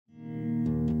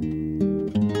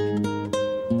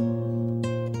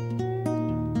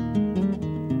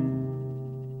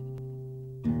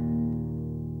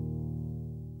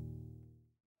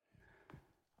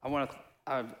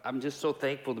I'm just so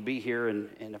thankful to be here, and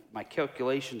if my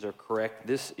calculations are correct,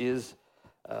 this is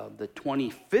the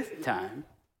 25th time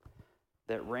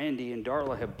that Randy and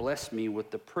Darla have blessed me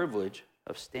with the privilege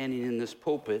of standing in this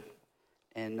pulpit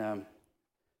and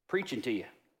preaching to you.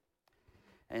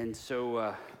 And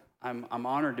so I'm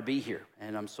honored to be here,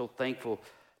 and I'm so thankful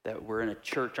that we're in a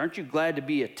church. Aren't you glad to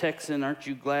be a Texan? Aren't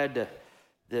you glad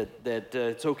that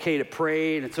it's okay to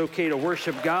pray and it's okay to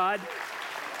worship God?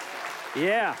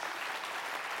 Yeah.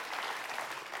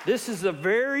 This is the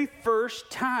very first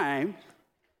time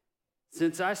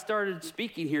since I started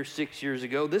speaking here 6 years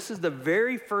ago. This is the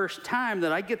very first time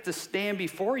that I get to stand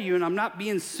before you and I'm not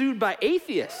being sued by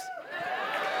atheists.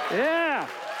 Yeah.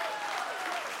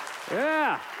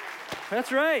 Yeah.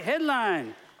 That's right.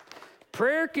 Headline: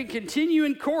 prayer can continue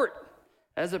in court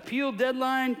as appeal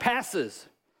deadline passes.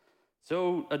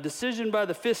 So a decision by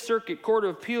the Fifth Circuit Court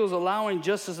of Appeals allowing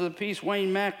Justice of the Peace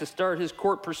Wayne Mack to start his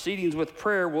court proceedings with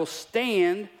prayer will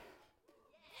stand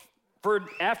for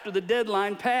after the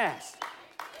deadline passed.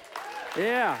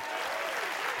 Yeah.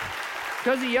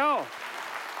 Because of y'all.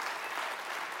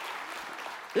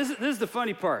 This is the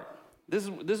funny part. This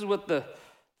is what the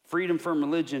Freedom from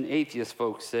Religion atheist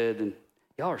folks said, and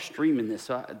y'all are streaming this.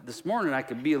 So this morning I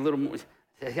could be a little more.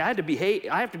 I have to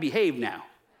behave now.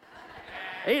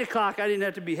 8 o'clock, I didn't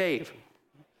have to behave.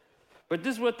 But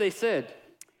this is what they said.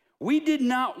 We did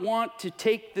not want to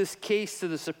take this case to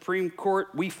the Supreme Court.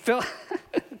 We felt,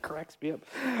 it cracks me up.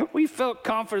 We felt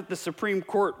confident the Supreme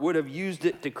Court would have used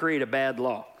it to create a bad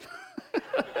law.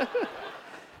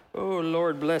 Oh,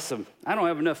 Lord bless them. I don't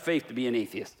have enough faith to be an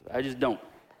atheist. I just don't.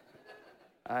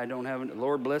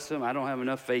 Lord bless them, I don't have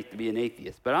enough faith to be an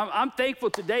atheist. But I'm thankful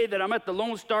today that I'm at the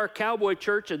Lone Star Cowboy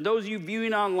Church, and those of you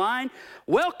viewing online,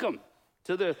 welcome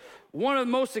to one of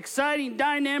the most exciting,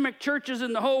 dynamic churches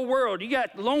in the whole world. You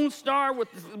got Lone Star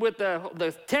with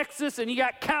the Texas, and you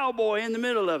got Cowboy in the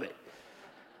middle of it.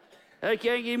 I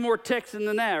can't get more Texan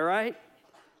than that, right?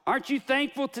 Aren't you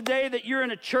thankful today that you're in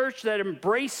a church that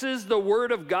embraces the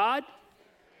Word of God?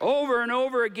 Over and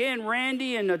over again,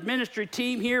 Randy and the ministry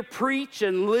team here preach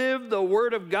and live the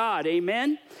Word of God.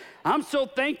 Amen? I'm so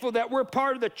thankful that we're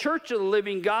part of the church of the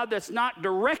living God that's not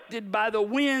directed by the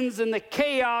winds and the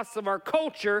chaos of our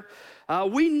culture.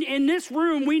 In this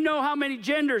room, we know how many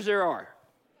genders there are.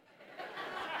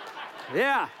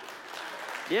 Yeah.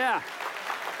 Yeah.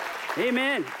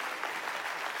 Amen.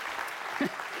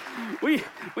 we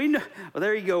know. Well,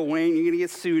 there you go, Wayne. You're going to get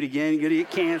sued again. You're going to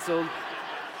get canceled.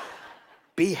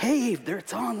 Behave.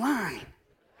 It's online.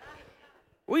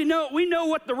 We know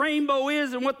what the rainbow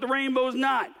is and what the rainbow's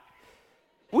not.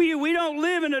 We don't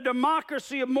live in a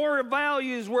democracy of moral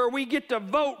values where we get to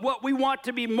vote what we want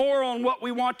to be moral and what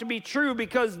we want to be true,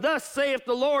 because thus saith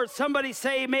the Lord. Somebody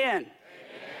say amen.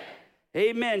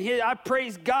 Amen. I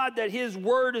praise God that His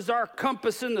Word is our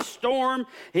compass in the storm.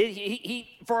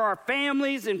 For our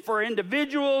families and for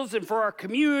individuals and for our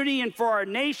community and for our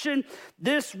nation,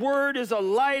 this Word is a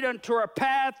light unto our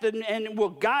path and will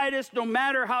guide us no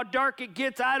matter how dark it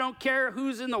gets. I don't care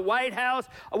who's in the White House.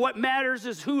 What matters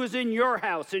is who is in your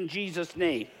house, in Jesus'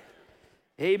 name.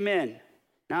 Amen.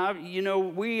 Now,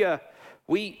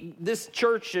 we this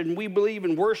church, and we believe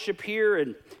in worship here,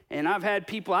 and I've had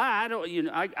people.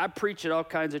 I preach at all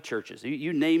kinds of churches.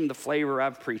 You name the flavor,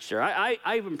 I've preached there. I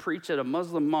even preached at a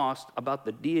Muslim mosque about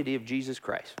the deity of Jesus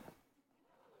Christ.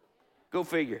 Go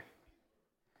figure.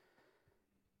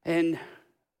 And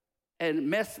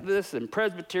Methodist and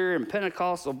Presbyterian and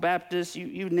Pentecostal Baptist,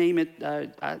 you name it.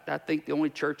 I think the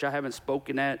only church I haven't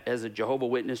spoken at as a Jehovah's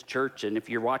Witness church. And if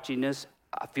you're watching this,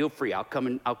 feel free. I'll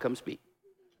come speak.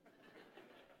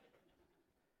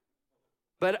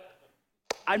 But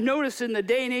I've noticed in the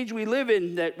day and age we live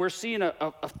in that we're seeing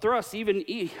a thrust.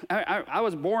 I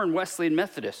was born Wesleyan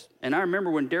Methodist, and I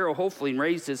remember when Darrell Hoefling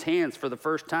raised his hands for the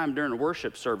first time during a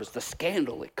worship service, the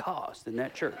scandal it caused in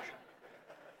that church.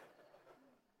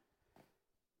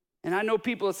 And I know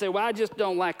people that say, well, I just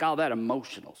don't like all that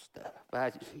emotional stuff.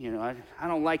 I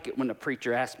don't like it when the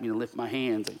preacher asks me to lift my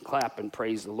hands and clap and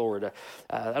praise the Lord.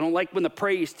 I don't like when the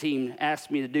praise team asks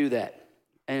me to do that.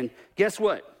 And guess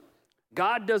what?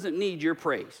 God doesn't need your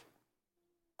praise.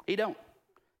 He don't.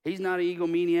 He's not an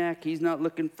egomaniac. He's not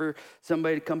looking for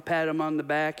somebody to come pat him on the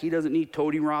back. He doesn't need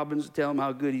Tony Robbins to tell him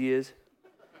how good he is.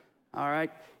 All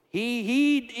right?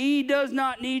 He does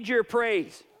not need your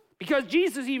praise. Because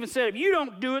Jesus even said, if you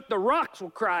don't do it, the rocks will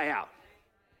cry out.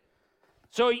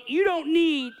 So he don't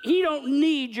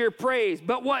need your praise.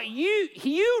 But what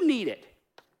you need it.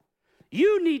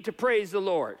 You need to praise the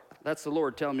Lord. That's the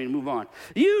Lord telling me to move on.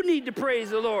 You need to praise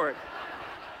the Lord.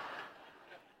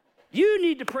 You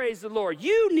need to praise the Lord.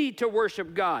 You need to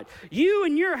worship God. You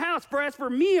and your house, for as for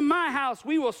me and my house,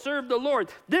 we will serve the Lord.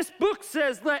 This book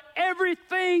says, let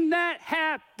everything that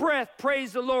hath breath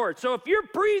praise the Lord. So if you're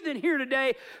breathing here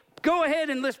today, go ahead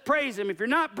and let's praise him. If you're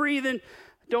not breathing,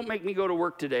 don't make me go to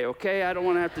work today, okay? I don't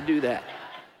want to have to do that.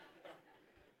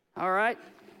 All right?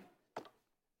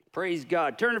 Praise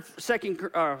God. Turn to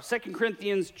 2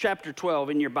 Corinthians chapter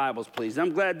 12 in your Bibles, please.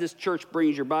 I'm glad this church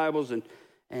brings your Bibles,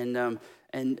 and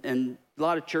a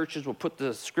lot of churches will put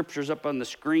the scriptures up on the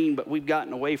screen, but we've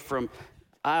gotten away from.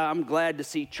 I'm glad to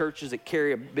see churches that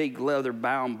carry a big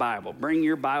leather-bound Bible. Bring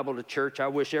your Bible to church. I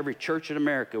wish every church in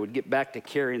America would get back to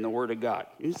carrying the Word of God.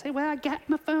 You say, well, I got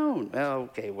my phone. Well,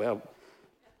 okay, well,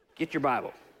 get your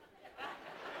Bible.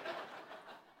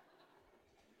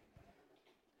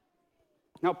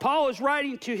 Now, Paul is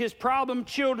writing to his problem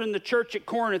children, the church at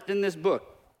Corinth, in this book.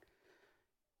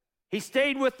 He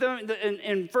stayed with them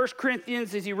in 1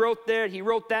 Corinthians as he wrote there. He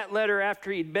wrote that letter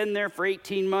after he'd been there for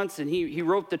 18 months, and he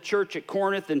wrote the church at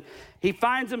Corinth. And he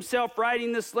finds himself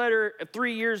writing this letter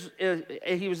 3 years.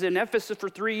 He was in Ephesus for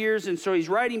 3 years, and so he's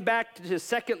writing back to his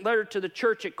second letter to the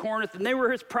church at Corinth, and they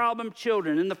were his problem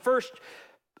children. In the first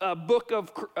book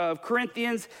of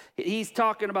Corinthians, he's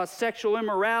talking about sexual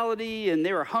immorality, and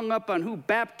they were hung up on who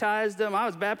baptized them. I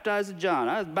was baptized in John.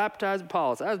 I was baptized in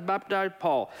Paul. I was baptized in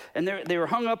Paul. And they were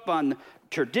hung up on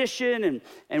tradition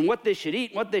and what they should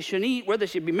eat, what they shouldn't eat, whether they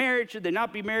should be married, should they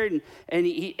not be married.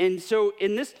 And so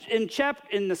in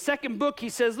the second book, he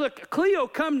says, look, Cleo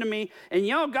come to me, and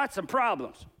y'all got some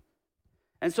problems.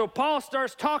 And so Paul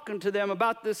starts talking to them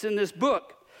about this in this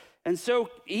book. And so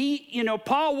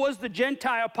Paul was the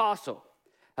Gentile apostle.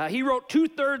 He wrote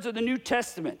 2/3 of the New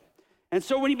Testament. And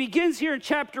so when he begins here in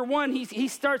chapter 1, he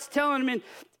starts telling them,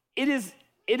 it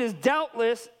is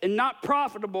doubtless and not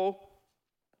profitable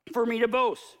for me to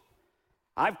boast.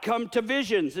 I've come to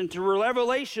visions and to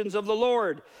revelations of the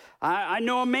Lord. I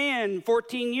know a man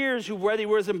 14 years who, whether he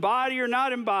was in body or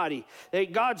not in body,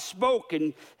 that God spoke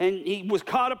and he was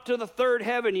caught up to the third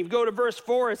heaven. You go to verse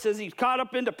 4, it says he's caught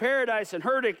up into paradise and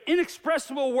heard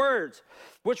inexpressible words,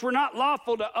 which were not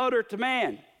lawful to utter to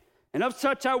man. And of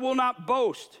such I will not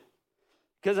boast,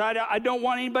 because I don't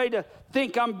want anybody to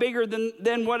think I'm bigger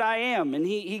than what I am. And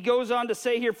he goes on to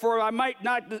say here, for I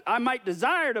might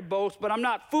desire to boast, but I'm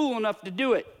not fool enough to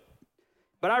do it.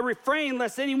 But I refrain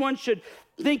lest anyone should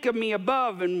think of me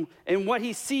above and what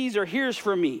he sees or hears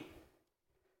from me.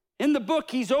 In the book,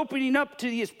 he's opening up to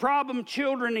these problem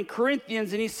children in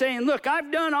Corinthians, and he's saying, look,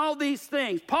 I've done all these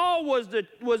things. Paul was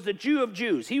the Jew of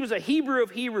Jews. He was a Hebrew of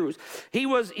Hebrews.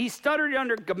 He stuttered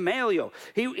under Gamaliel.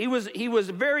 He was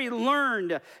very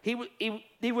learned.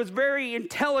 He was very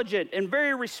intelligent and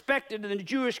very respected in the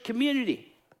Jewish community.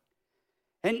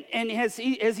 And as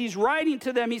he's writing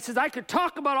to them, he says, I could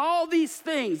talk about all these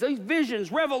things, these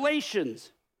visions,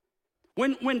 revelations.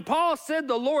 When Paul said,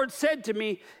 the Lord said to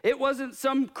me, it wasn't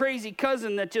some crazy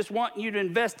cousin that just wanting you to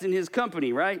invest in his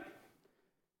company, right?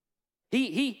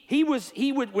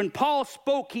 When Paul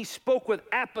spoke, he spoke with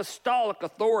apostolic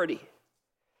authority.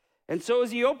 And so as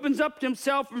he opens up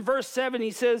himself in verse 7, he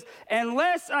says,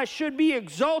 unless I should be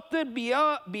exalted be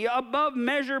above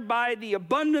measure by the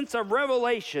abundance of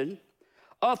revelation,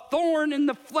 a thorn in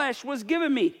the flesh was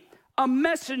given me, a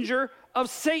messenger of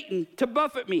Satan to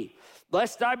buffet me,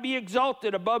 lest I be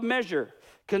exalted above measure.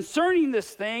 Concerning this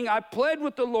thing, I pled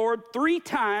with the Lord 3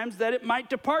 times that it might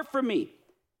depart from me.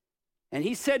 And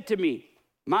he said to me,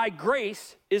 my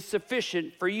grace is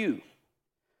sufficient for you,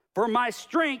 for my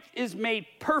strength is made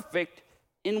perfect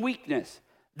in weakness.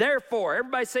 Therefore,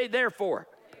 everybody say therefore.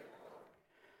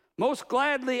 Most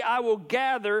gladly I would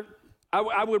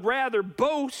rather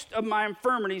boast of my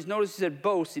infirmities. Notice he said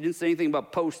boast. He didn't say anything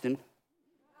about posting.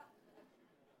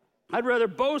 I'd rather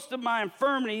boast of my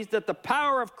infirmities, that the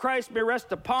power of Christ may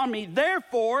rest upon me.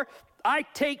 Therefore, I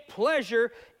take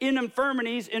pleasure in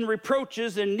infirmities, in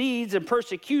reproaches, in needs, and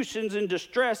persecutions, and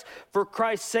distress for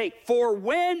Christ's sake. For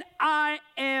when I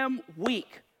am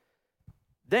weak,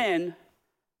 then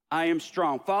I am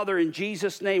strong. Father, in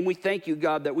Jesus' name, we thank you,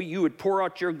 God, that you would pour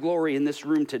out your glory in this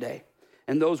room today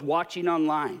and those watching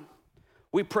online.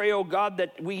 We pray, oh God,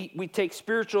 that we take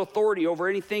spiritual authority over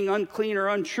anything unclean or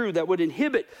untrue that would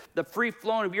inhibit the free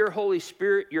flowing of your Holy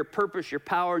Spirit, your purpose, your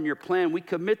power, and your plan. We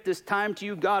commit this time to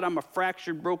you, God. I'm a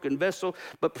fractured, broken vessel,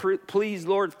 but please,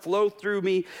 Lord, flow through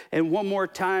me. And one more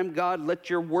time, God, let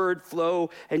your word flow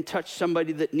and touch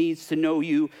somebody that needs to know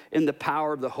you in the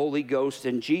power of the Holy Ghost.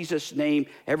 In Jesus' name,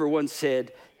 everyone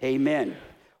said, amen.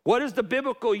 What is the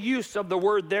biblical use of the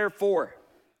word therefore?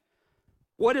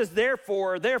 What is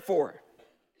therefore?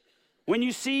 When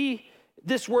you see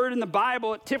this word in the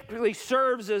Bible, it typically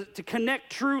serves to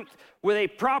connect truth with a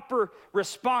proper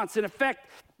response. In effect,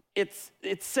 it's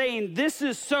saying, this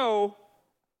is so,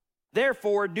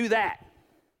 therefore do that.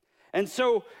 And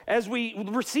so as we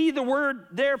receive the word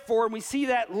therefore, and we see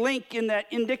that link in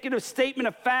that indicative statement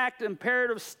of fact,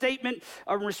 imperative statement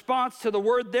of response to the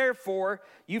word therefore,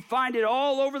 you find it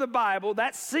all over the Bible.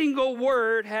 That single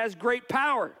word has great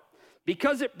power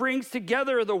because it brings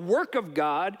together the work of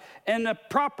God and the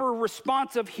proper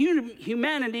response of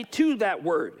humanity to that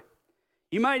word.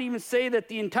 You might even say that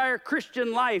the entire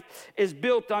Christian life is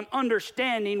built on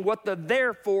understanding what the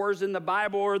therefores in the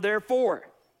Bible are there for.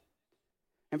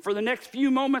 And for the next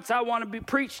few moments, I want to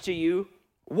preach to you,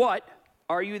 what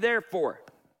are you there for?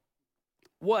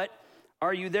 What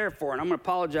are you there for? And I'm going to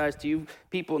apologize to you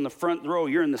people in the front row.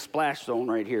 You're in the splash zone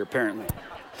right here, apparently.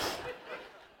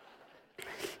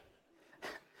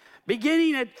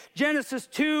 Beginning at Genesis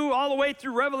 2 all the way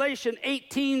through Revelation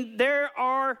 18, there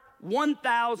are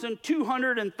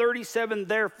 1,237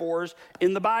 therefores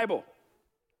in the Bible.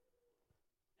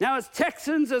 Now, as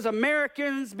Texans, as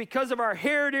Americans, because of our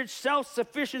heritage,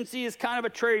 self-sufficiency is kind of a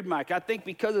trademark. I think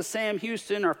because of Sam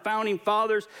Houston, our founding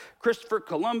fathers, Christopher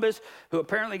Columbus, who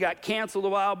apparently got canceled a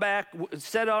while back,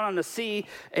 set out on the sea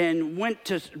and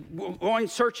going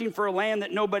searching for a land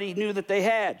that nobody knew that they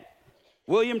had.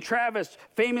 William Travis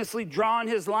famously drawn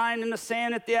his line in the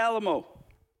sand at the Alamo.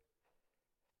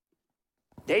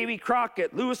 Davy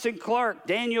Crockett, Lewis and Clark,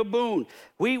 Daniel Boone.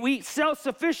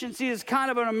 Self-sufficiency is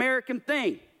kind of an American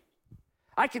thing.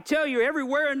 I can tell you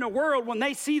everywhere in the world, when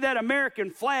they see that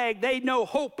American flag, they know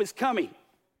hope is coming.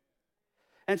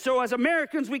 And so as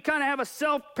Americans, we kind of have a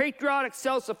patriotic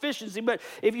self-sufficiency. But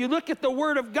if you look at the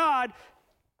Word of God,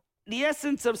 the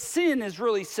essence of sin is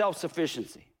really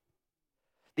self-sufficiency.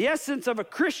 The essence of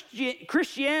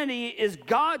Christianity is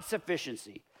God's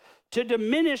sufficiency. To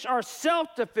diminish our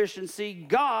self-sufficiency,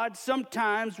 God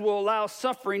sometimes will allow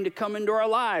suffering to come into our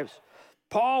lives.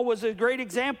 Paul was a great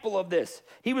example of this.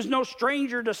 He was no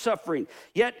stranger to suffering,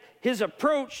 yet his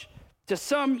approach to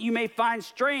some you may find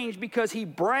strange because he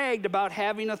bragged about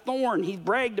having a thorn. He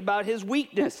bragged about his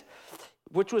weakness,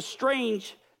 which was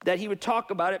strange that he would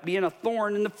talk about it being a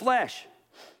thorn in the flesh.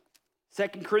 2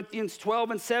 Corinthians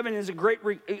 12 and 7 is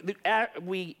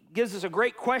gives us a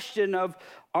great question of,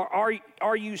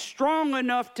 are you strong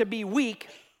enough to be weak,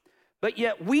 but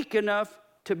yet weak enough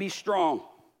to be strong?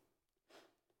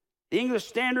 The English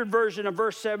Standard Version of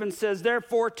verse 7 says,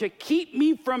 therefore, to keep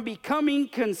me from becoming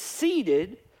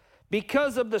conceited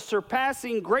because of the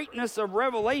surpassing greatness of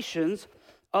revelations,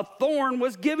 a thorn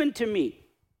was given to me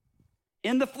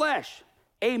in the flesh,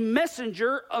 a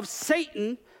messenger of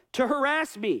Satan to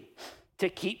harass me, to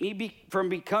keep me from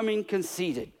becoming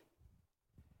conceited.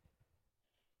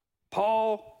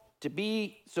 Paul,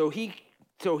 so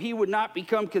he would not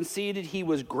become conceited, he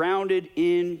was grounded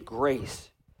in grace.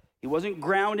 He wasn't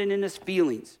grounded in his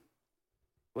feelings. He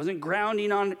wasn't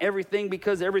grounding on everything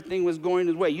because everything was going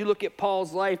his way. You look at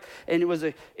Paul's life, and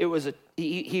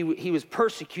he was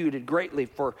persecuted greatly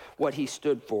for what he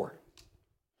stood for.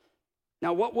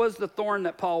 Now, what was the thorn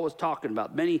that Paul was talking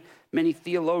about? Many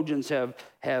theologians have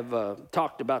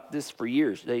talked about this for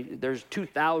years. There's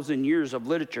 2,000 years of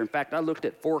literature. In fact, I looked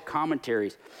at 4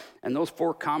 commentaries, and those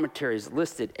 4 commentaries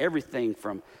listed everything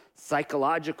from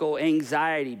psychological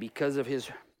anxiety because of his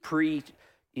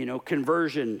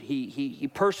conversion. He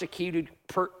persecuted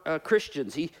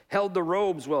Christians. He held the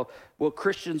robes while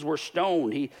Christians were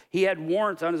stoned. He had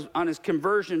warrants on his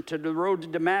conversion to the road to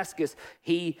Damascus.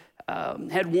 He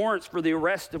had warrants for the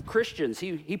arrest of Christians.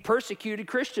 He persecuted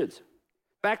Christians.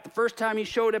 In fact, the first time he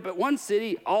showed up at one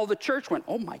city, all the church went,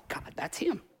 oh my God, that's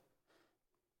him.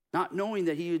 Not knowing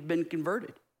that he had been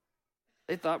converted.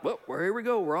 They thought, well, here we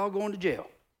go. We're all going to jail.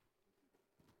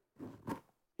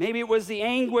 Maybe it was the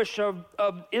anguish of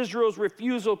Israel's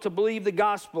refusal to believe the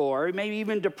gospel, or maybe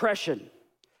even depression.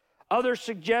 Others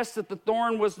suggest that the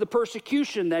thorn was the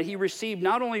persecution that he received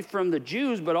not only from the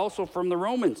Jews, but also from the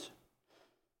Romans.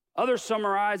 Others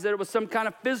summarize that it was some kind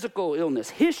of physical illness.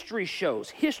 History,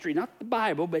 not the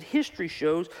Bible, but history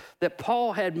shows that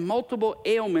Paul had multiple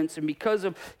ailments, and because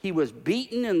of he was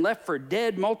beaten and left for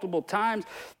dead multiple times,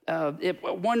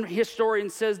 one historian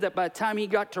says that by the time he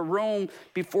got to Rome,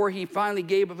 before he finally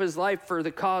gave up his life for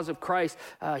the cause of Christ,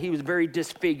 he was very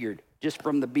disfigured just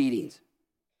from the beatings.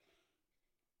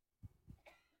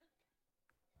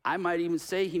 I might even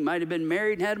say he might have been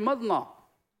married and had a mother-in-law.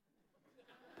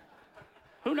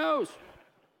 Who knows?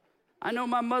 I know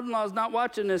my mother-in-law is not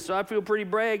watching this, so I feel pretty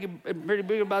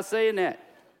big about saying that.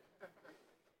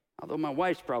 Although my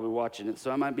wife's probably watching it, so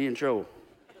I might be in trouble.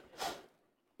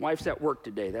 Wife's at work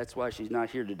today. That's why she's not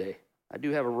here today. I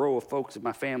do have a row of folks in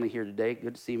my family here today.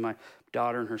 Good to see my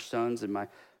daughter and her sons and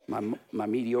my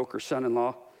mediocre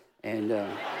son-in-law. And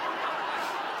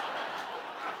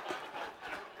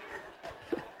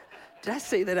did I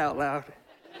say that out loud?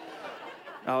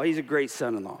 Oh, he's a great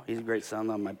son-in-law. He's a great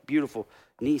son-in-law. My beautiful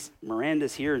niece,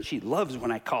 Miranda's here, and she loves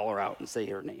when I call her out and say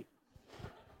her name.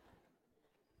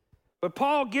 But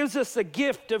Paul gives us the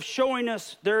gift of showing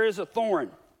us there is a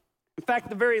thorn. In fact,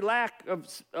 the very lack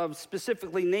of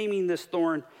specifically naming this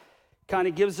thorn kind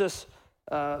of gives us,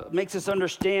 makes us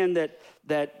understand that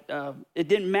it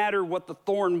didn't matter what the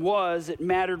thorn was, it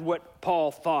mattered what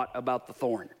Paul thought about the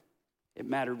thorn. It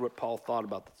mattered what Paul thought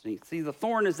about the thing. See, the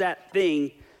thorn is that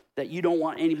thing that you don't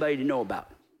want anybody to know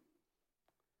about.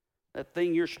 That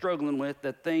thing you're struggling with,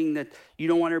 that thing that you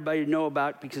don't want everybody to know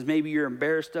about because maybe you're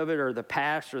embarrassed of it, or the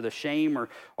past, or the shame,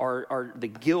 or the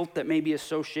guilt that may be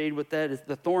associated with that.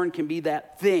 The thorn can be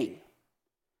that thing,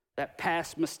 that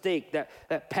past mistake,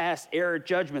 that past error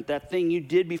judgment, that thing you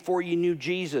did before you knew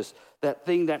Jesus, that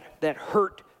thing that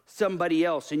hurt somebody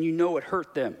else, and you know it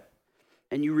hurt them,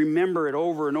 and you remember it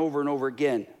over and over and over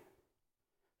again.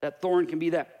 That thorn can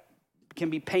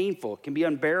be painful, it can be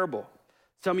unbearable.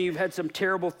 Some of you have had some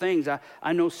terrible things.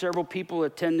 I know several people who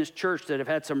attend this church that have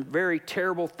had some very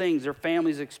terrible things. Their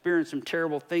families experienced some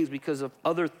terrible things because of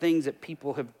other things that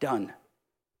people have done.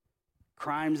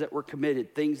 Crimes that were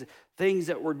committed, things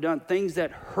that were done, things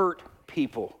that hurt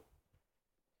people.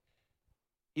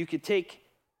 You could take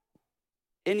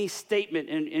any statement,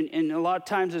 and a lot of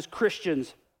times as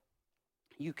Christians,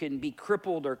 you can be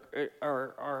crippled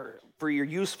or for your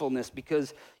usefulness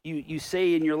because you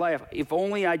say in your life, if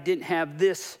only I didn't have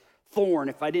this thorn,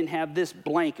 if I didn't have this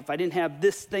blank, if I didn't have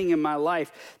this thing in my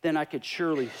life, then I could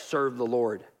surely serve the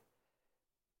Lord.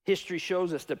 History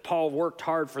shows us that Paul worked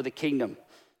hard for the kingdom.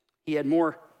 He had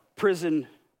more prison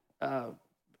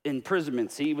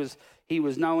imprisonments. He was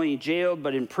not only jailed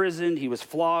but imprisoned. He was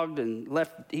flogged and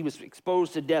left. He was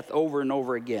exposed to death over and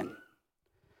over again.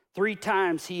 3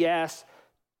 times he asked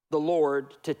the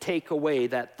Lord to take away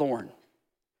that thorn.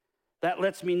 That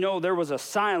lets me know there was a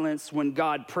silence when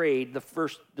God prayed. The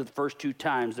first 2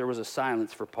 times there was a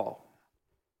silence for Paul.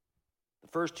 The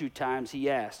first 2 times he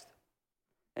asked,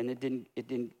 and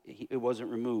it wasn't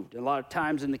removed. A lot of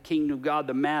times in the kingdom of God,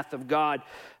 the math of God,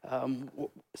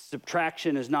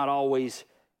 subtraction is not always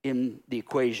in the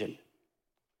equation.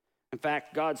 In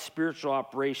fact, God's spiritual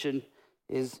operation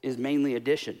is mainly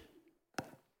addition.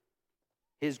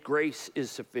 His grace is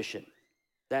sufficient.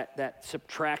 That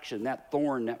subtraction, that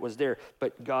thorn that was there,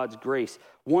 but God's grace.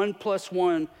 1 +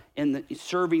 1 in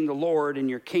serving the Lord in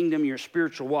your kingdom, your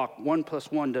spiritual walk, 1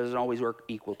 + 1 doesn't always work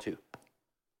equal 2.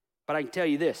 But I can tell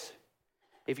you this,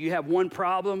 if you have one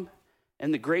problem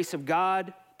and the grace of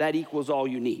God, that equals all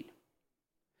you need.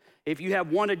 If you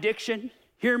have one addiction,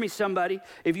 hear me somebody,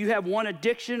 if you have one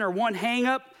addiction or one hang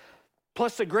up,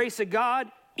 plus the grace of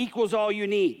God equals all you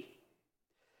need.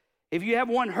 If you have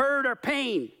one hurt or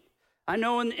pain, I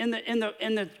know in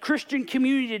the Christian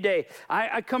community today,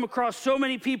 I come across so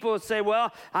many people that say,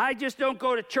 well, I just don't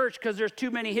go to church because there's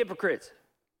too many hypocrites.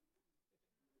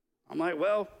 I'm like,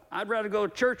 well, I'd rather go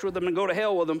to church with them than go to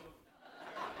hell with them.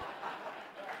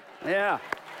 Yeah.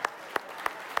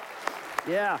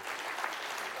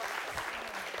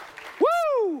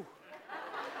 Woo!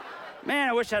 Man,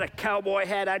 I wish I had a cowboy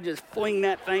hat. I'd just fling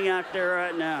that thing out there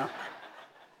right now.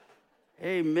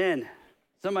 Amen.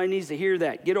 Somebody needs to hear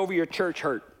that. Get over your church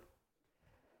hurt.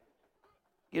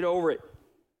 Get over it.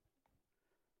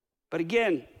 But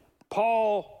again,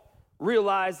 Paul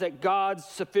realized that God's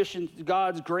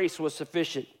grace was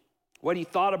sufficient. What he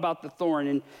thought about the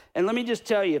thorn. And let me just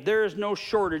tell you, there is no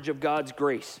shortage of God's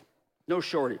grace. No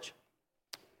shortage.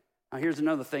 Now here's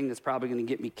another thing that's probably going to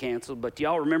get me canceled, but do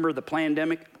y'all remember the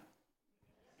pandemic?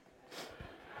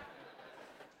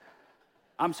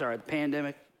 I'm sorry, the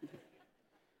pandemic.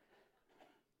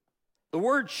 The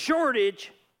word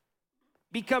shortage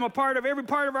become a part of every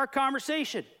part of our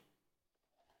conversation.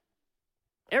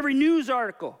 Every news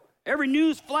article, every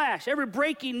news flash, every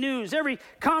breaking news, every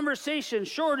conversation,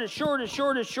 shortage.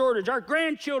 Our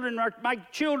grandchildren, my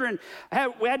children,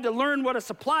 we had to learn what a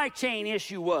supply chain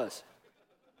issue was.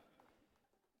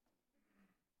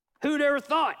 Who'd ever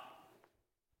thought?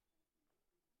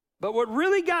 But what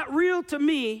really got real to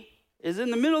me is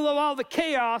in the middle of all the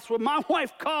chaos when my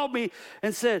wife called me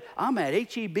and said, I'm at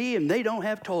H-E-B and they don't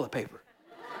have toilet paper.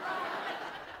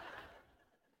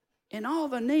 In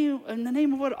the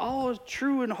name of what all is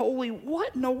true and holy,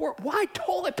 what in the world? Why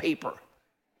toilet paper?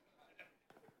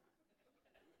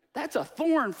 That's a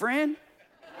thorn, friend.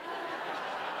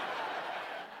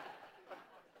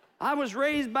 I was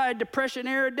raised by a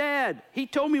Depression-era dad. He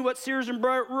told me what Sears and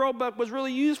Roebuck was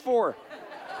really used for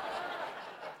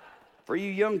For you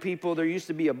young people, there used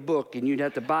to be a book, and you'd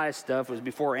have to buy stuff. It was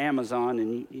before Amazon,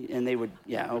 and they would,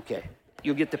 yeah, okay.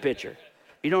 You'll get the picture. If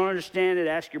you don't understand it,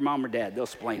 ask your mom or dad. They'll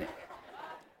explain it.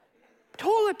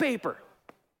 Toilet paper.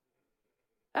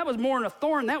 That was more than a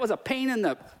thorn. That was a pain in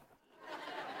the...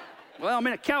 Well, I'm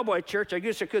in a cowboy church. I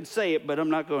guess I could say it, but I'm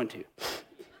not going to.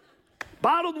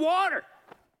 Bottled water.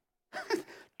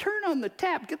 Turn on the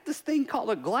tap. Get this thing called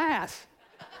a glass.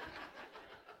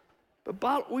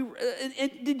 But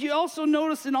did you also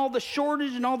notice in all the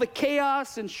shortage and all the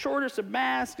chaos and shortage of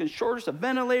masks and shortage of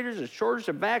ventilators and shortage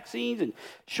of vaccines and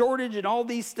shortage and all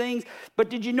these things?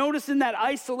 But did you notice in that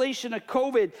isolation of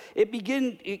COVID, it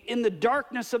began in the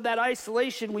darkness of that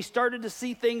isolation, we started to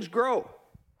see things grow.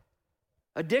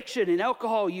 Addiction and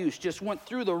alcohol use just went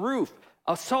through the roof.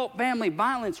 Assault, family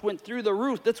violence went through the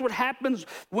roof. That's what happens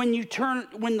when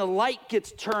the light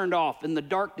gets turned off and the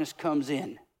darkness comes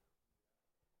in.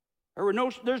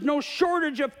 There's no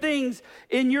shortage of things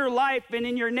in your life and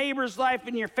in your neighbor's life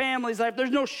and your family's life. There's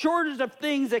no shortage of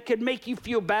things that could make you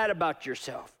feel bad about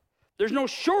yourself. There's no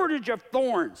shortage of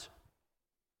thorns.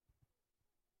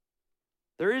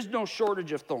 There is no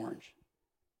shortage of thorns.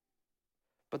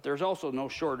 But there's also no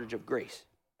shortage of grace.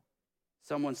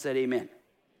 Someone said amen.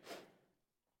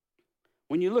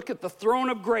 When you look at the throne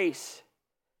of grace,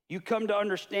 you come to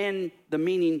understand the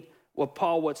meaning of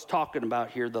Paul what's talking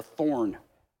about here, the thorn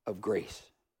of grace.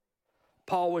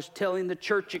 Paul was telling the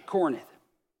church at Corinth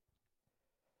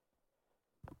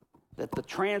that the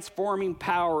transforming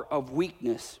power of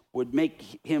weakness would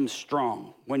make him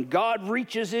strong. When God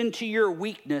reaches into your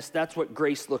weakness, that's what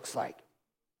grace looks like.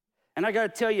 And I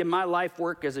got to tell you, my life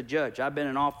work as a judge, I've been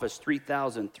in office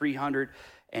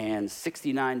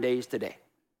 3,369 days today.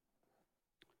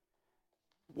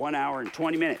 1 hour and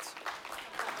 20 minutes.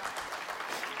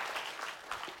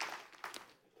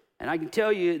 And I can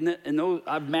tell you,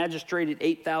 I've magistrated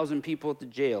 8,000 people at the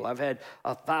jail. I've had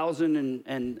 1,000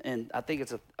 and I think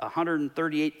it's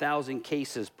 138,000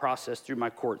 cases processed through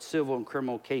my court, civil and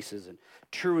criminal cases and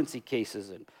truancy cases.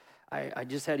 And I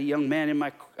just had a young man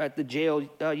at the jail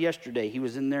yesterday. He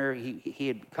was in there. He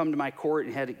had come to my court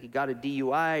and he got a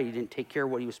DUI. He didn't take care of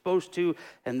what he was supposed to,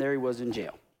 and there he was in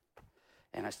jail.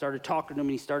 And I started talking to him,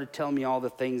 and he started telling me all the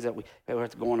things that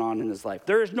what's going on in his life.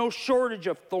 There is no shortage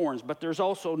of thorns, but there's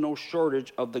also no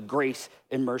shortage of the grace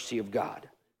and mercy of God.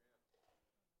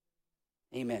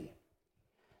 Amen.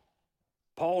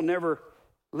 Paul never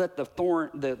let the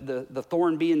thorn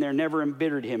be in there, never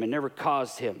embittered him and never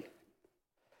caused him.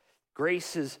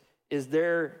 Grace is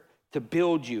there to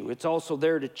build you. It's also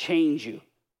there to change you.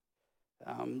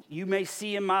 You may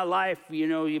see in my life,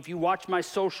 if you watch my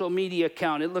social media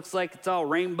account, it looks like it's all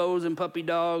rainbows and puppy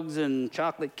dogs and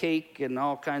chocolate cake and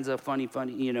all kinds of funny,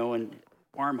 and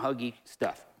arm huggy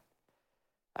stuff.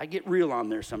 I get real on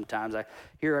there sometimes.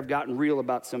 I've gotten real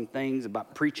about some things,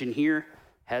 about preaching here.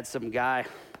 Had some guy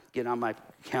get on my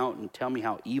account and tell me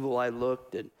how evil I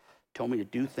looked and told me to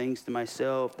do things to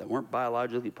myself that weren't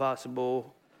biologically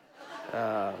possible.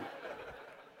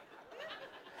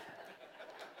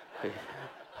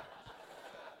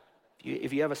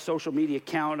 If you have a social media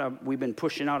account, we've been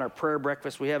pushing out our prayer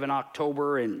breakfast we have in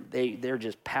October, and they're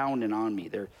just pounding on me.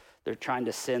 They're trying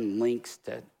to send links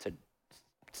to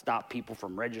stop people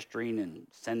from registering and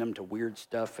send them to weird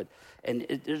stuff.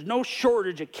 There's no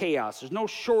shortage of chaos. There's no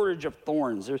shortage of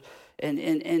thorns. And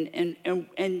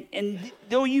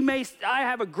though I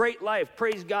have a great life.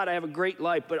 Praise God, I have a great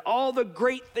life. But all the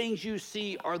great things you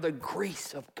see are the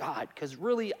grace of God. Because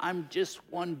really, I'm just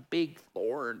one big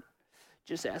thorn.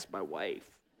 Just ask my wife.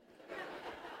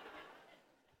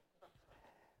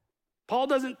 Paul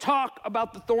doesn't talk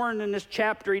about the thorn in this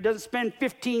chapter. He doesn't spend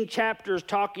 15 chapters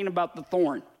talking about the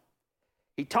thorn.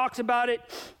 He talks about it.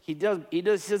 He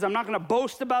says, I'm not going to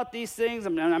boast about these things.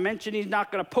 And I mentioned he's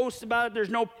not going to post about it.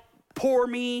 There's no poor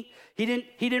me. He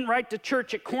didn't write to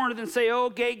church at Corinth and say,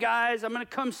 okay, guys, I'm going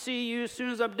to come see you as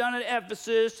soon as I'm done at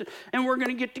Ephesus. And we're going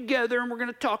to get together and we're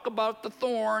going to talk about the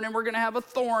thorn and we're going to have a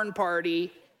thorn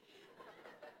party.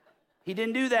 He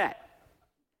didn't do that.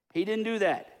 He didn't do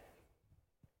that.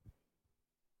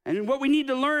 And what we need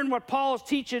to learn, what Paul is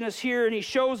teaching us here, and he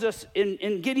shows us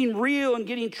in getting real and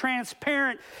getting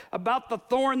transparent about the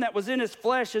thorn that was in his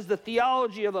flesh, is the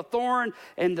theology of the thorn.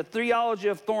 And the theology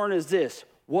of thorn is this: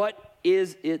 what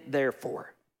is it there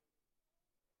for?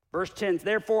 Verse 10,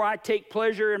 therefore I take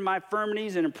pleasure in my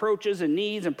infirmities and approaches and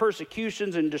needs and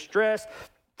persecutions and distress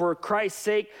for Christ's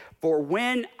sake. For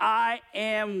when I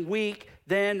am weak,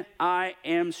 then I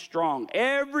am strong.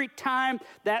 Every time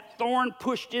that thorn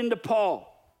pushed into Paul,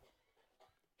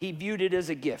 he viewed it as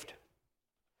a gift.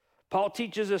 Paul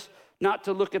teaches us not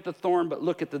to look at the thorn, but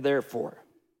look at the therefore.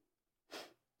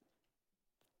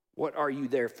 What are you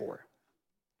there for?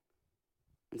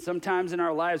 And sometimes in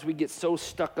our lives, we get so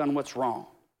stuck on what's wrong.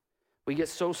 We get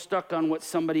so stuck on what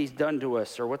somebody's done to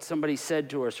us or what somebody said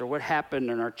to us or what happened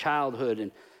in our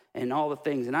childhood and all the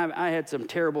things. And I had some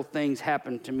terrible things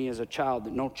happen to me as a child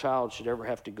that no child should ever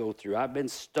have to go through. I've been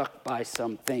stuck by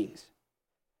some things.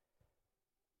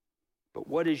 But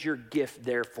what is your gift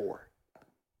there for?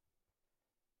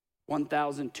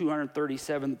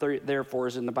 1,237 therefore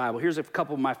is in the Bible. Here's a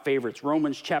couple of my favorites.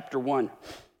 Romans chapter 1.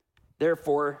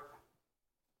 Therefore,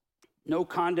 no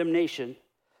condemnation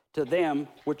to them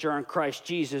which are in Christ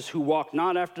Jesus, who walk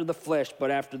not after the flesh,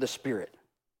 but after the Spirit.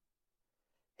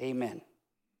 Amen.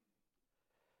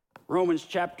 Romans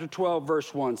chapter 12,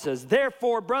 verse 1 says,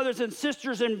 therefore, brothers and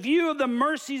sisters, in view of the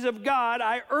mercies of God,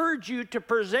 I urge you to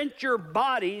present your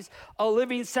bodies a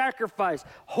living sacrifice,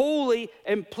 holy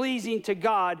and pleasing to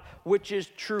God, which is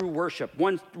true worship.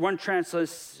 One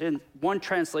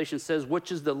translation says,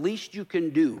 which is the least you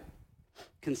can do,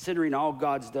 considering all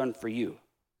God's done for you.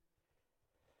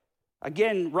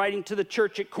 Again, writing to the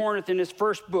church at Corinth in his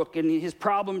first book, and his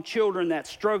problem children that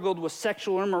struggled with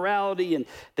sexual immorality and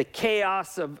the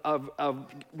chaos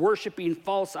of worshiping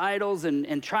false idols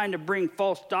and trying to bring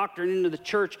false doctrine into the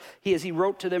church, as he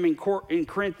wrote to them in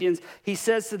Corinthians, he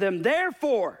says to them,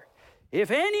 therefore, if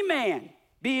any man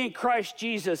be in Christ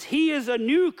Jesus, he is a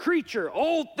new creature.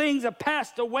 Old things have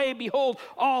passed away. Behold,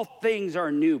 all things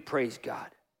are new. Praise God.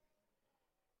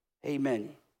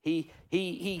 Amen.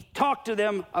 He talked to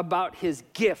them about his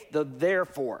gift, the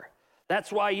therefore.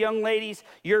 That's why, young ladies,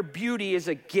 your beauty is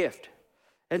a gift.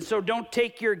 And so don't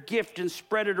take your gift and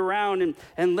spread it around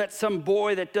and let some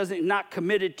boy that not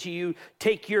committed to you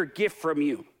take your gift from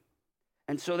you.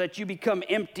 And so that you become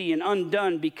empty and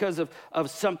undone because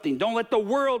of something. Don't let the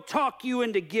world talk you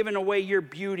into giving away your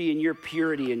beauty and your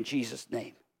purity in Jesus'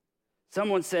 name.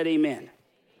 Someone said amen.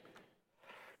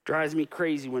 Drives me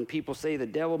crazy when people say the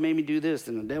devil made me do this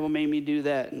and the devil made me do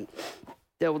that, and the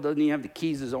devil doesn't even have the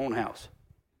keys to his own house.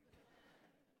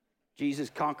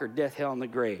 Jesus conquered death, hell, and the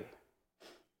grave.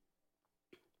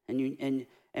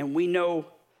 And we know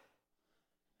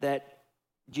that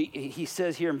he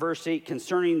says here in verse 8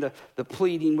 concerning the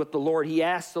pleading with the Lord, he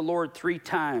asked the Lord 3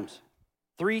 times.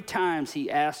 3 times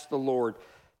he asked the Lord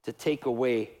to take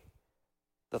away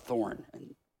the thorn.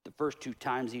 And the first 2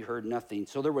 times he heard nothing.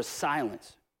 So there was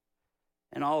silence.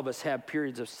 And all of us have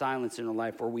periods of silence in our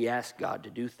life where we ask God to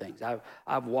do things.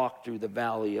 I've walked through the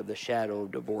valley of the shadow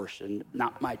of divorce, and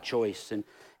not my choice. And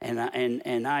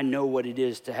I know what it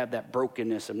is to have that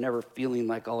brokenness of never feeling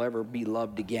like I'll ever be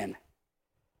loved again.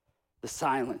 The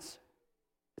silence.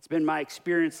 It's been my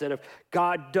experience that if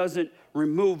God doesn't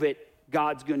remove it,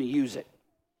 God's going to use it.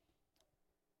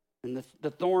 And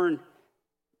the thorn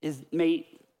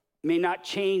may not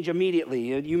change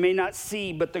immediately. You may not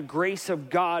see, but the grace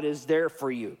of God is there for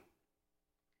you.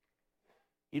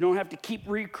 You don't have to keep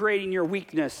recreating your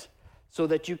weakness so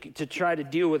that to try to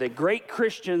deal with it. Great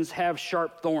Christians have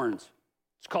sharp thorns.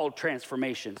 It's called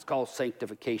transformation. It's called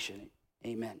sanctification.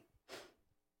 Amen.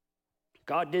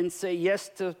 God didn't say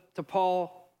yes to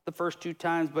Paul the first 2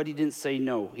 times, but he didn't say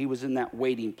no. He was in that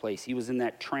waiting place. He was in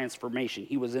that transformation.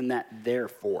 He was in that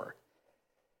therefore.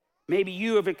 Maybe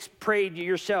you have prayed to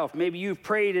yourself. Maybe you've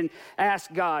prayed and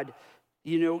asked God,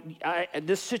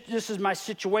 this is my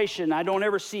situation. I don't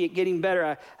ever see it getting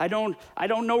better. I don't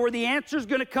know where the answer is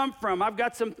going to come from. I've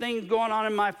got some things going on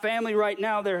in my family right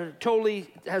now that totally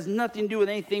has nothing to do with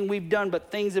anything we've done,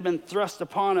 but things have been thrust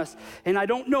upon us. And I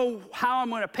don't know how I'm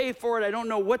going to pay for it. I don't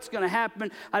know what's going to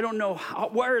happen. I don't know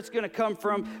where it's going to come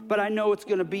from, but I know it's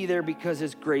going to be there because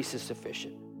his grace is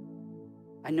sufficient.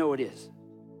 I know it is.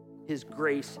 His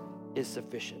grace is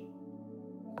sufficient.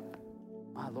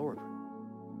 My Lord,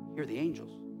 hear the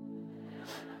angels.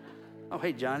 Oh,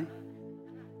 hey, Johnny.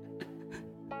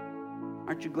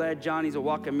 Aren't you glad Johnny's a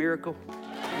walking miracle?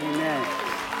 Amen.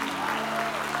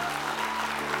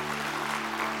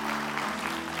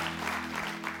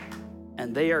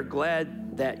 And they are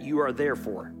glad that you are there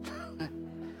for.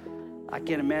 I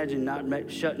can't imagine not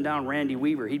shutting down Randy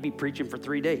Weaver. He'd be preaching for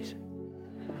 3 days.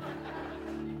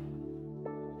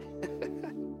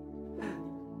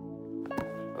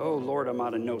 Oh, Lord, I'm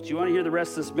out of notes. You want to hear the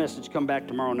rest of this message? Come back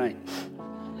tomorrow night.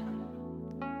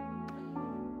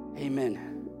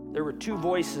 Amen. There were 2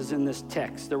 voices in this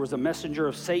text. There was a messenger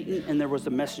of Satan and there was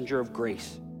a messenger of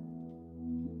grace.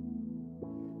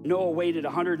 Noah waited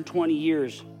 120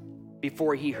 years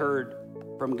before he heard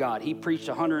from God. He preached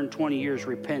 120 years,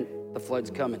 repent, the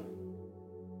flood's coming.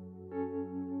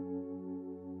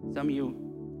 Some of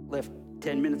you left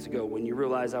 10 minutes ago when you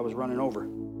realized I was running over.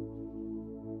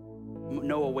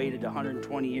 Noah waited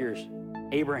 120 years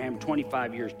Abraham,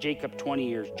 25 years. Jacob, 20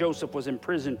 years. Joseph was in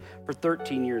prison for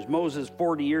 13 years. Moses,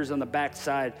 40 years on the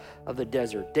backside of the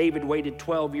desert. David waited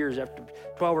 12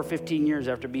 or 15 years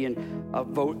after being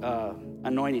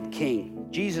anointed king.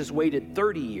 Jesus waited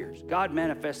 30 years. God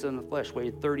manifested in the flesh,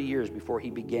 waited 30 years before he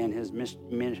began his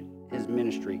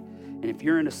ministry. And if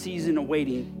you're in a season of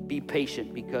waiting, be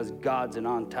patient because God's an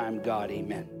on-time God.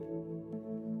 Amen.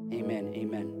 Amen.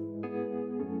 Amen.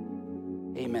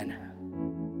 Amen.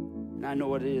 And I know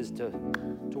what it is to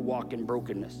walk in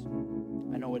brokenness.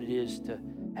 I know what it is to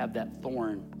have that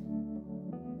thorn.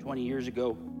 20 years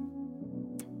ago,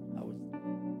 I was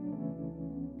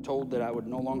told that I would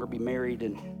no longer be married,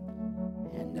 and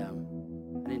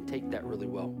I didn't take that really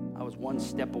well. I was one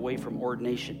step away from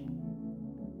ordination.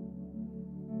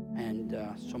 And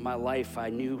so my life, I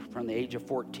knew from the age of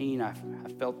 14, I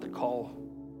felt the call.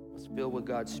 I was filled with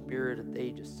God's Spirit at the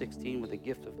age of 16 with the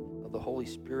gift of the Holy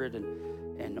Spirit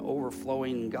and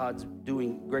overflowing. God's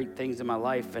doing great things in my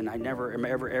life, and I never,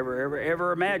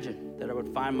 ever imagined that I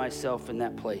would find myself in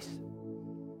that place.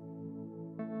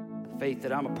 The faith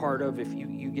that I'm a part of, if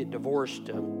you get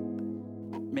divorced,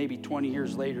 maybe 20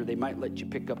 years later, they might let you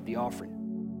pick up the offering.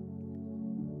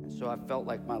 And so I felt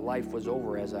like my life was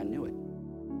over as I knew it.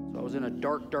 So I was in a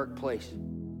dark, dark place.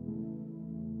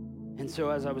 And so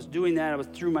as I was doing that, I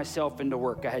threw myself into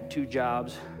work. I had 2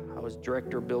 jobs. I was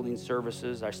director of building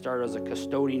services. I started as a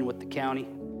custodian with the county.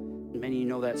 Many of you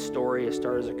know that story. I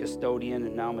started as a custodian,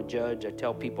 and now I'm a judge. I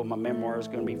tell people my memoir is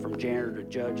going to be from janitor to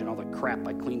judge and all the crap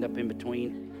I cleaned up in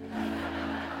between.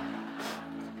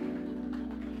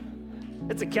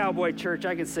 It's a cowboy church.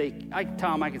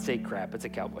 Tom, I can say crap. It's a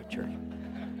cowboy church.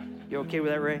 You okay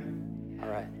with that, Ray? All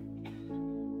right.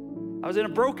 I was in a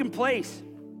broken place.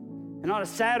 And on a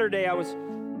Saturday, I was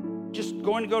just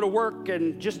going to go to work,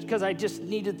 and just because I just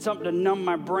needed something to numb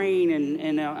my brain.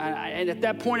 And at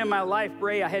that point in my life,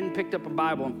 Ray, I hadn't picked up a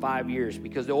Bible in 5 years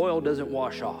because the oil doesn't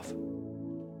wash off.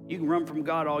 You can run from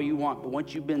God all you want, but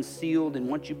once you've been sealed and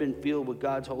once you've been filled with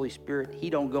God's Holy Spirit, he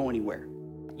don't go anywhere.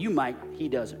 You might, he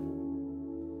doesn't.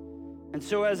 And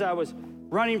so as I was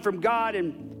running from God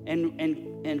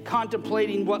and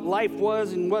contemplating what life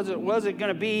was and was it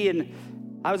going to be, and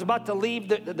I was about to leave,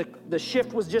 the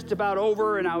shift was just about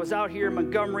over, and I was out here in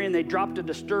Montgomery, and they dropped a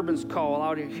disturbance call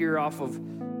out here off of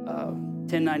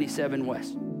 1097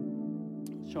 West.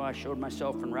 So I showed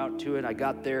myself en route to it. I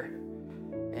got there,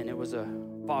 and it was a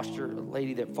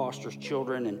lady that fosters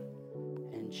children,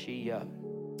 and she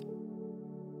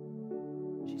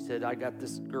said, I got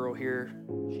this girl here.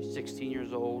 She's 16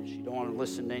 years old. She don't want to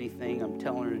listen to anything I'm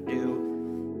telling her to do.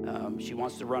 She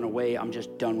wants to run away. I'm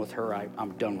just done with her.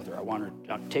 I'm done with her. I want her.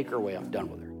 I'll take her away. I'm done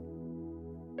with her.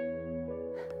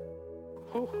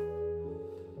 Oh.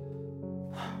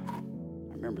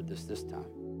 I remembered this time.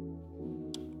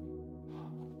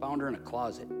 Found her in a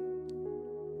closet.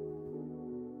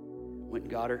 Went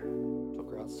and got her.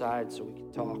 Took her outside so we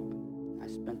could talk.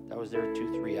 I was there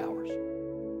 2-3 hours.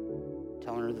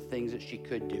 Telling her the things that she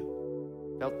could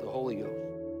do. Felt the Holy Ghost.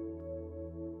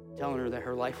 Telling her that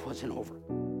her life wasn't over.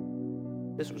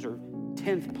 This was her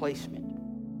 10th placement.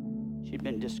 She'd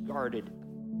been discarded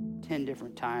 10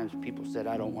 different times. People said,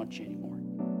 I don't want you anymore.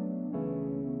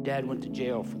 Dad went to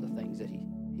jail for the things that he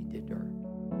did to her.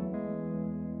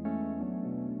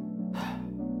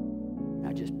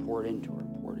 I just poured into her.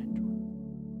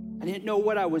 I didn't know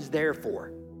what I was there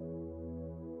for.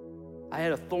 I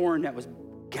had a thorn that was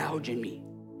gouging me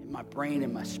in my brain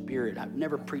and my spirit. I'd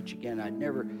never preach again.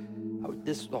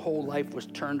 The whole life was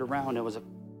turned around. It was a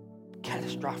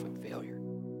catastrophic failure.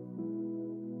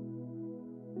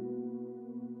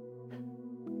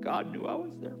 God knew I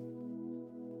was there.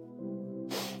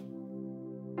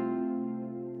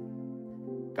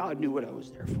 God knew what I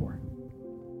was there for.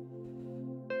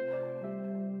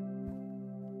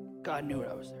 God knew what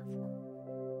I was there for.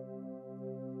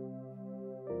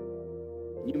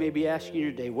 You may be asking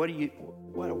today, why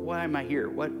am I here?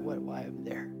 Why am I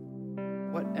there?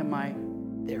 What am I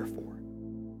there for?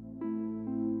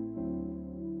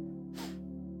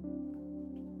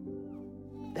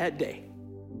 That day,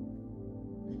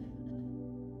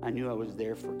 I knew I was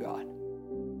there for God.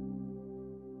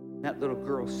 That little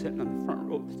girl sitting on the front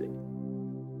row saying,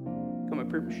 come up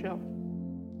here, Michelle.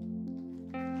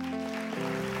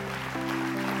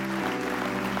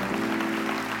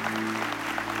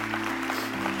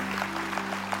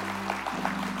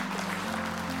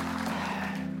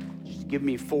 Just give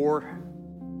me 4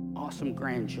 awesome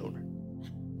grandchildren,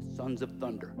 sons of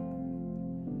thunder.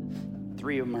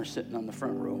 3 of them are sitting on the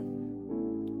front row.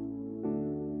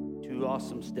 2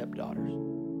 awesome stepdaughters.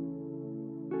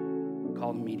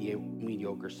 Call him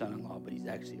mediocre son-in-law, but he's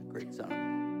actually a great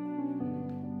son-in-law.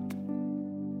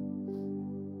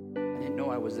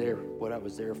 I was there, what I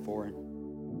was there for. And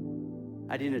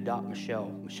I didn't adopt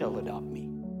Michelle. Michelle adopted me.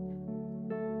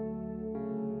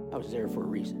 I was there for a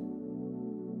reason.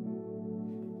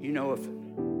 You know, if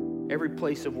every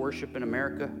place of worship in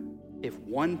America, if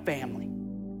one family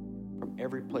from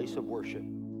every place of worship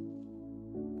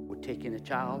would take in a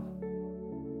child,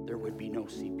 there would be no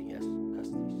CPS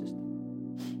custody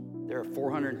system. There are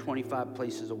 425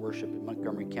 places of worship in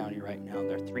Montgomery County right now.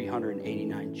 There are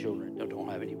 389 children that don't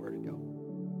have anywhere to go.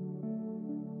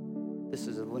 This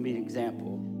is a living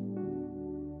example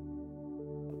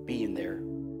of being there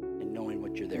and knowing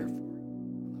what you're there for. I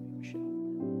love you, Michelle.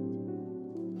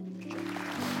 Love you,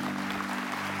 Michelle.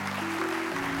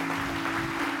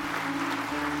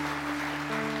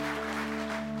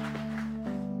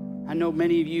 I know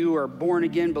many of you are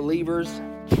born-again believers,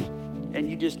 and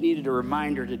you just needed a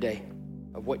reminder today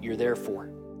of what you're there for,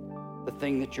 the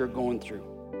thing that you're going through.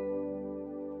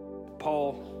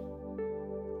 Paul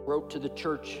wrote to the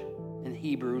church in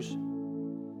Hebrews,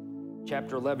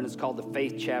 chapter 11 is called the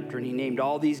faith chapter, and he named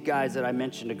all these guys that I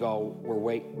mentioned ago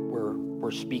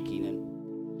were speaking,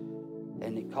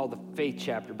 and it called the faith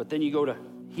chapter. But then you go to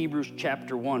Hebrews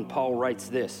chapter 1, Paul writes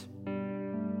this: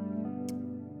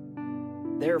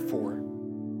 therefore,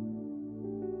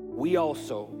 we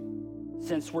also,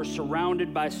 since we're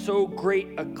surrounded by so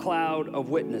great a cloud of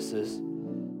witnesses,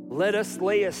 let us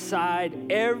lay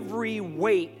aside every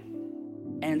weight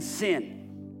and sin.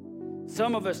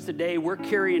 Some of us today, we're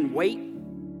carrying weight,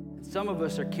 and some of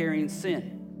us are carrying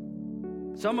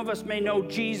sin. Some of us may know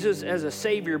Jesus as a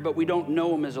Savior, but we don't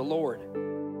know Him as a Lord.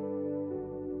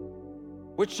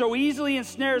 Which so easily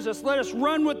ensnares us, let us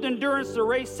run with endurance the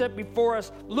race set before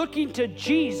us, looking to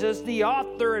Jesus, the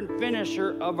author and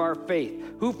finisher of our faith,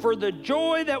 who for the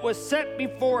joy that was set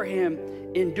before Him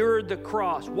endured the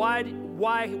cross. Why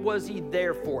was He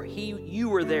there for? You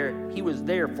were there. He was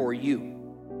there for you.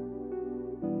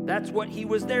 That's what He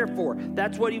was there for.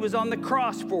 That's what He was on the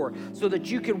cross for, so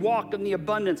that you could walk in the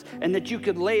abundance, and that you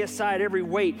could lay aside every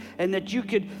weight, and that you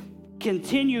could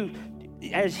continue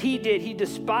as He did. He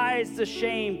despised the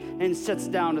shame and sits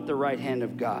down at the right hand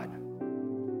of God.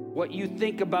 What you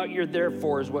think about you're there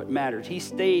for is what matters. He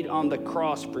stayed on the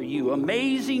cross for you.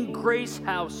 Amazing grace,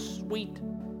 how sweet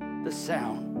the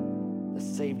sound that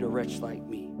saved a wretch like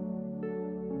me.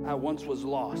 I once was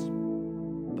lost,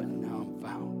 but now I'm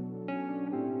found.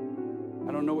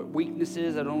 I don't know what weakness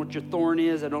is. I don't know what your thorn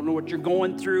is. I don't know what you're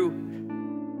going through.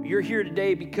 You're here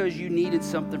today because you needed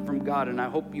something from God, and I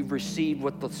hope you've received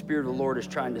what the Spirit of the Lord is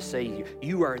trying to say to you.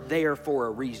 You are there for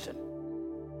a reason.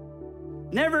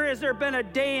 Never has there been a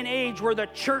day and age where the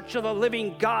church of the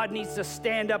living God needs to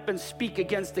stand up and speak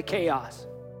against the chaos.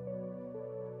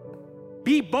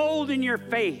 Be bold in your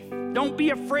faith. Don't be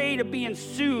afraid of being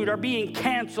sued or being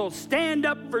canceled. Stand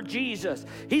up for Jesus.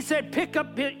 He said, pick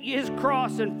up His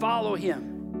cross and follow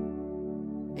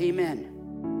Him. Amen.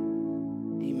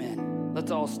 Amen.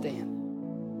 Let's all stand.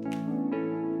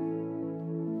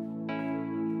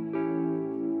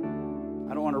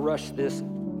 I don't want to rush this,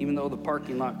 even though the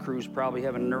parking lot crew's probably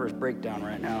having a nervous breakdown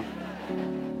right now.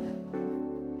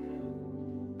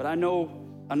 But I know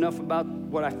enough about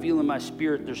what I feel in my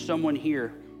spirit. There's someone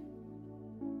here,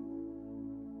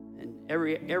 and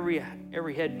every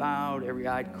head bowed, every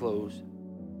eye closed.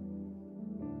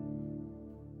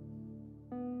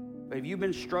 But have you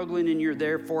been struggling in your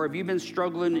therefore? Have you been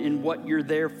struggling in what you're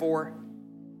there for?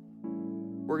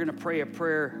 We're going to pray a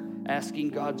prayer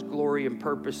asking God's glory and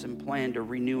purpose and plan to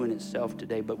renew in itself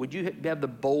today. But would you have the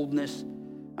boldness?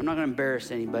 I'm not going to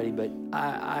embarrass anybody, but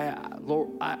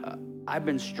Lord, I've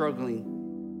been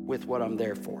struggling with what I'm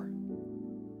there for.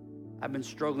 I've been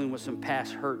struggling with some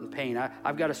past hurt and pain.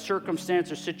 I've got a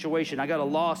circumstance or situation. I got a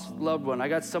lost loved one. I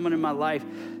got someone in my life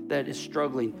that is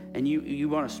struggling, and you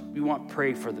want to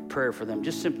pray for them.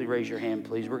 Just simply raise your hand,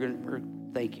 please. We're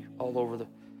thank you all over the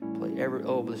place.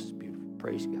 This is beautiful.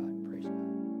 Praise God. Praise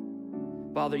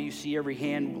God. Father, you see every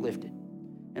hand lifted,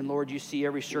 and Lord, you see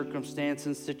every circumstance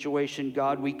and situation.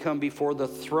 God, we come before the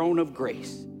throne of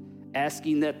grace,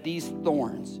 asking that these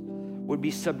thorns would be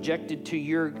subjected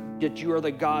to that you are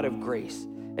the God of grace.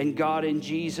 And God, in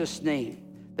Jesus' name,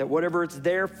 that whatever it's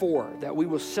there for, that we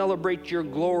will celebrate your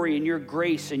glory and your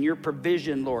grace and your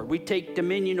provision, Lord. We take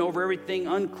dominion over everything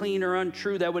unclean or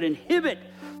untrue that would inhibit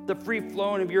the free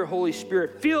flowing of your Holy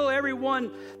Spirit. Feel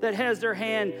everyone that has their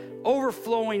hand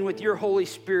overflowing with your Holy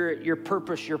Spirit, your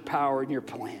purpose, your power, and your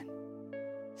plan.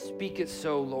 Speak it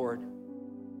so, Lord.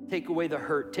 Take away the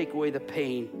hurt, take away the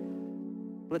pain.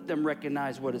 Let them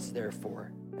recognize what it's there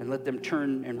for, and let them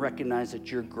turn and recognize that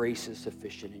your grace is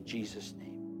sufficient in Jesus'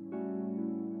 name.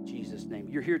 In Jesus' name.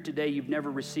 You're here today, you've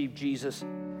never received Jesus.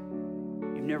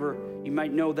 You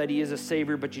might know that he is a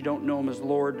Savior, but you don't know him as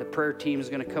Lord. The prayer team is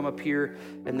going to come up here,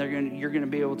 and they're going to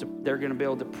be able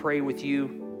to pray with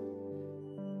you.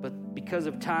 But because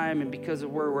of time and because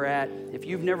of where we're at, if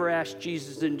you've never asked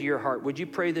Jesus into your heart, would you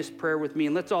pray this prayer with me?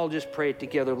 And let's all just pray it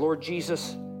together. Lord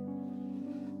Jesus,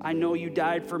 I know you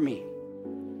died for me.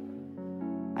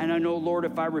 And I know, Lord,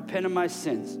 if I repent of my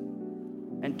sins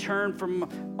and turn from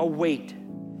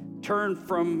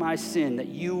my sin, that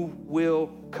you will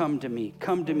come to me.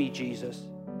 Come to me, Jesus.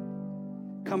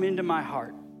 Come into my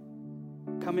heart.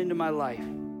 Come into my life.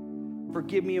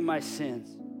 Forgive me of my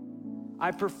sins.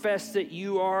 I profess that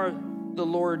you are the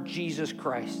Lord Jesus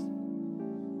Christ.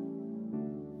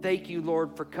 Thank you,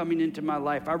 Lord, for coming into my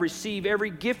life. I receive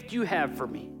every gift you have for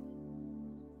me.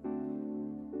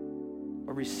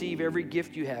 I receive every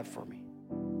gift you have for me.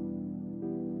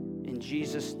 In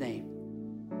Jesus' name,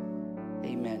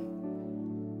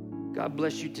 amen. God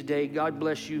bless you today. God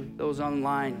bless you, those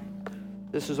online.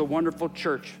 This is a wonderful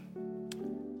church.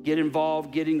 Get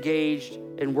involved, get engaged,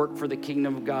 and work for the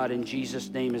kingdom of God. In Jesus'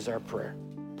 name is our prayer.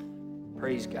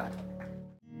 Praise God.